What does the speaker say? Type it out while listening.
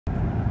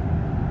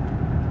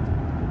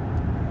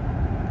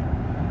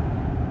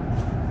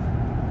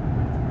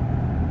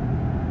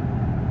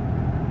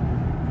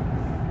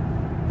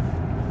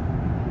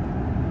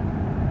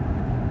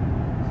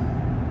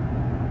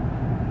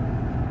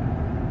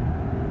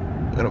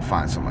I gotta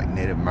find some like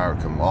Native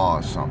American law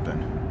or something.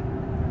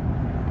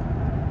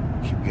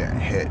 Keep getting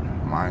hit.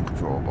 Mind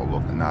control by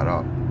looking that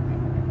up.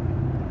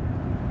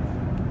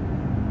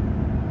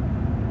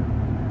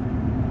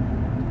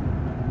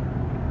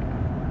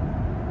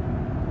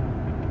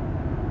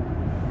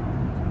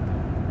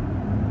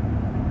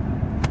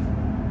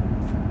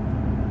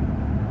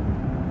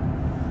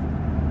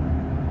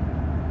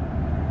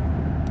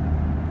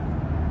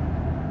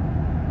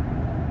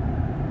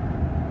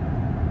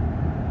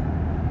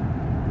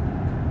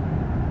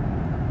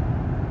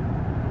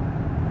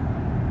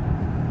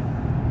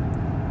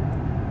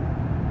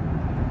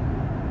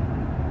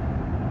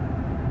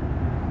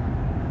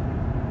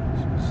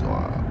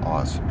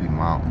 Ossipee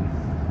Mountain.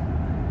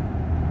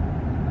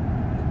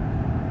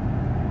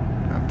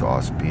 Have the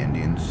Ossipee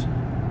Indians.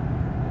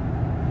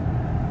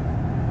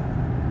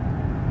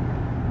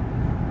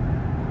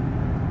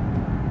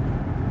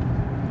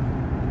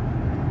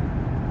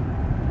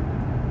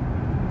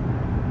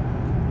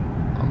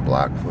 I'm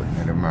Blackfoot,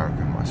 Native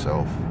American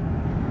myself.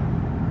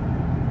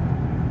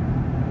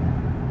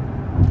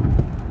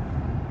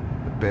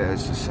 The bear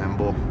is the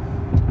symbol.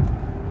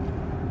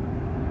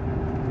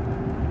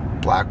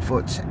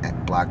 Blackfoot's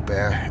black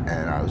bear,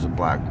 and I was a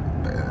black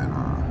bear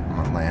on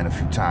my land a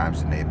few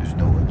times. The neighbors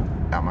knew it.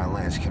 Now my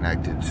land's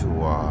connected to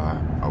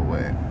a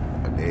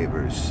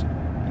neighbors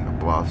in the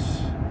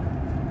bluffs,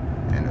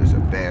 and there's a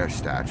bear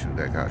statue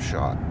that got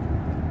shot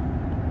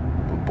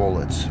with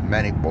bullets,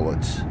 many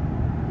bullets,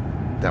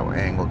 that were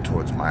angled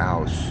towards my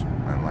house,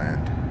 my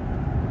land,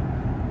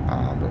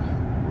 the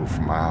roof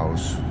of my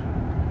house.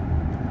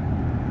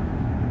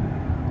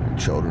 The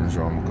children's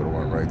room could have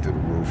went right through the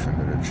roof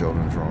into the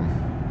children's room.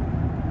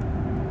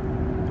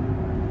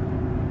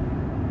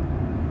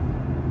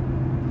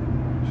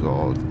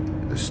 So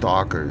the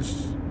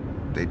stalkers,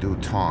 they do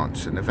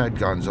taunts, and they've had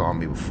guns on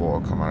me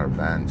before, come out of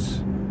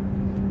events.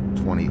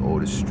 20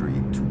 Otis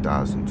Street,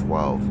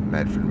 2012,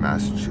 Medford,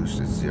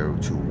 Massachusetts,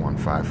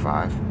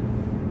 02155.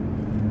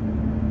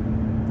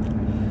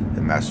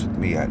 They messed with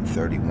me at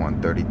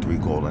 3133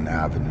 Golden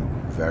Avenue,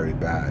 very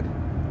bad.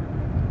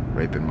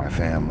 Raping my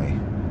family.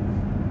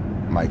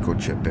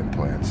 Microchip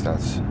implants,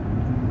 that's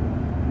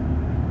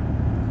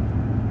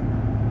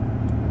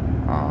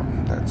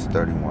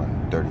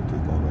 3133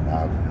 Golden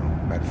Avenue,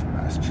 Medford,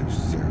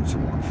 Massachusetts,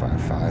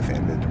 02155.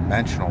 And the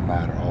Dimensional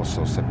Matter,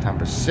 also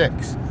September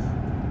 6,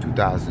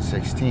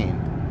 2016,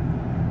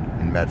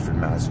 in Medford,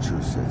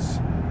 Massachusetts,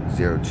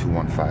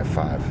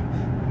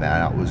 02155.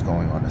 That was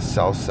going on the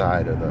south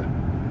side of the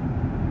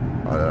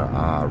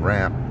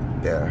ramp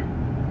there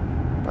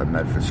by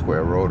Medford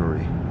Square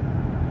Rotary,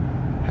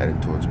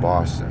 headed towards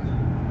Boston.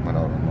 Went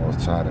out on the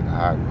north side of the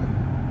highway.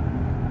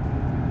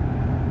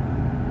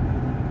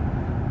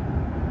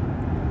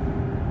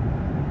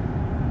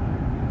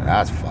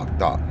 That's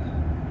fucked up.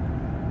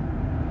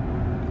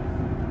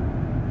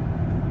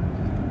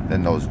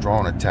 Then those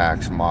drone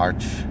attacks,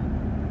 March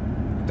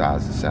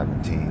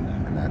 2017,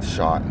 and that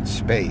shot in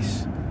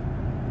space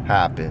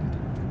happened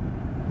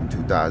in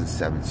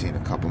 2017, a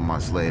couple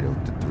months later,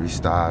 with the 3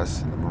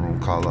 stars in the maroon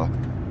color,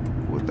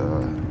 with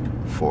the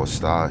 4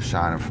 stars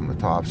shining from the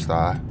top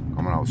star,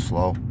 coming out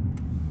slow.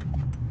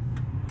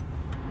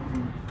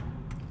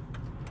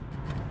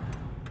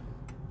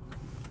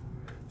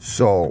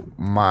 So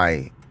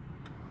my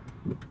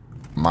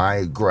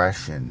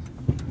aggression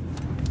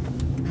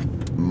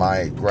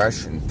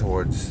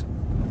towards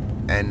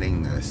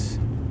ending this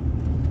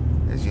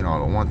is, you know,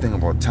 the one thing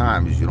about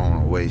time is you don't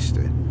want to waste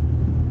it.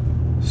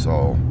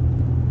 So